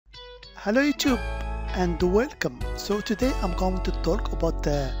Hello YouTube and welcome. So today I'm going to talk about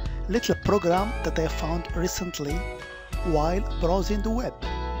a little program that I found recently while browsing the web.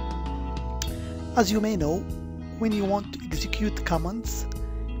 As you may know, when you want to execute commands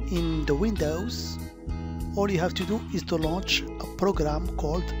in the Windows, all you have to do is to launch a program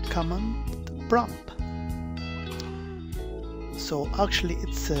called command prompt. So actually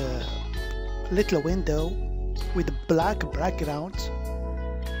it's a little window with a black background,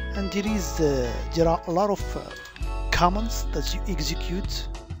 and there are a lot of commands that you execute.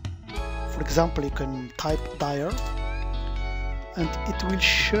 For example, you can type dir and it will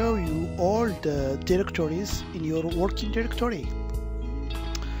show you all the directories in your working directory.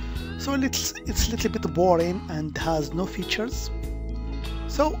 So it's a little bit boring and has no features.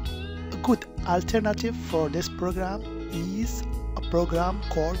 So a good alternative for this program is a program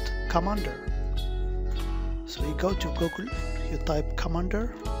called Cmder. So you go to Google, you type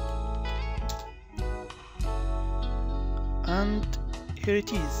Cmder, and here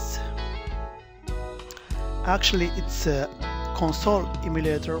it is. Actually it's a console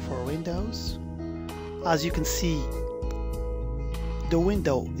emulator for Windows. As you can see, the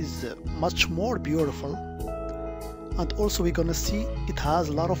window is much more beautiful, and also we're gonna see it has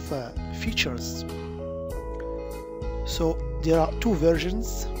a lot of features. So there are two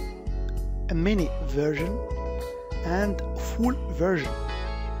versions, a mini version and full version.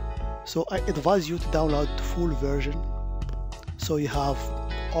 So I advise you to download the full version so you have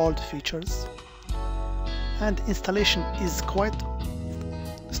all the features, and installation is quite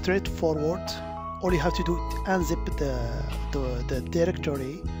straightforward. All you have to do is unzip the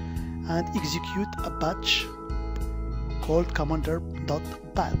directory and execute a batch called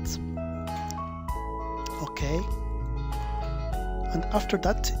cmder.bat. Okay, and after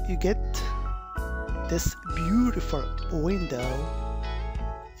that you get this beautiful window.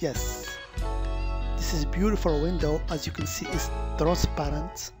 Yes, this is a beautiful window. As you can see, it's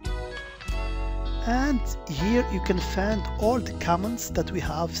transparent, and here you can find all the commands that we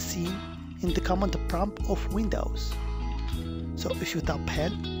have seen in the command prompt of Windows. So if you tap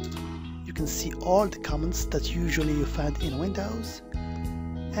help, you can see all the commands that usually you find in Windows,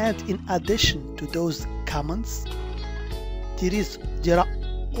 and in addition to those commands, there are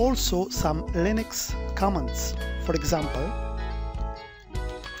also some Linux commands. For example,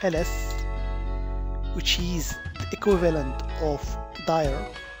 ls, which is the equivalent of dir.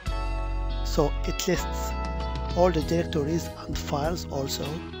 So it lists all the directories and files, also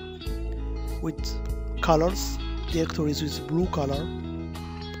with colors, directories with blue color,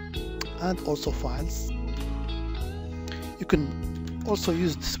 and also files. You can also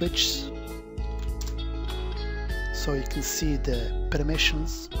use the switch, so you can see the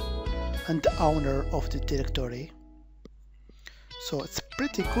permissions and the owner of the directory. So it's a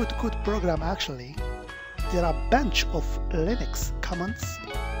pretty good program actually. There are a bunch of Linux commands.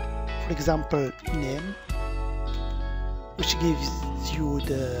 For example, name, which gives you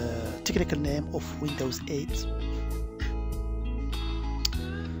the technical name of Windows 8.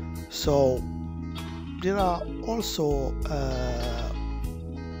 So there are also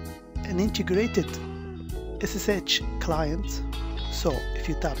an integrated SSH client. So if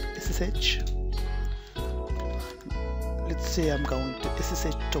you tap SSH, let's say I'm going to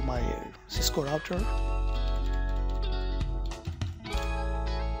SSH to my Cisco router.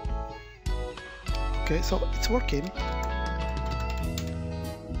 Okay, so it's working.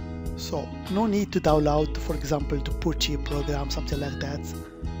 So no need to download, for example, the Putty program, something like that.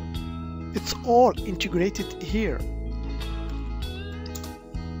 It's all integrated here.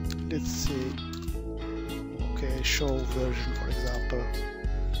 Let's see. Okay, show version, for example.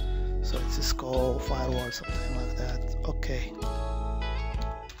 So it's Cisco firewall, something like that. Okay.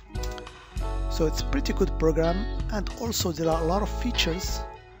 So it's a pretty good program, and also there are a lot of features.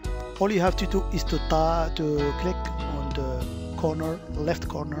 All you have to do is to click on the left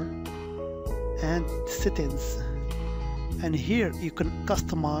corner and settings, and here you can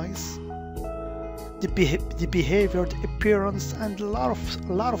customize the behavior, the appearance, and a lot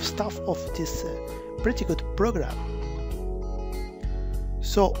of stuff of this pretty good program.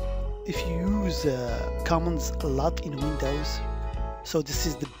 So if you use commands a lot in Windows, so this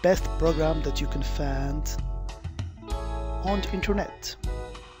is the best program that you can find on the internet.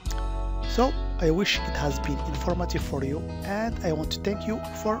 So I wish it has been informative for you, and I want to thank you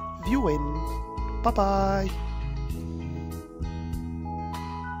for viewing. Bye bye.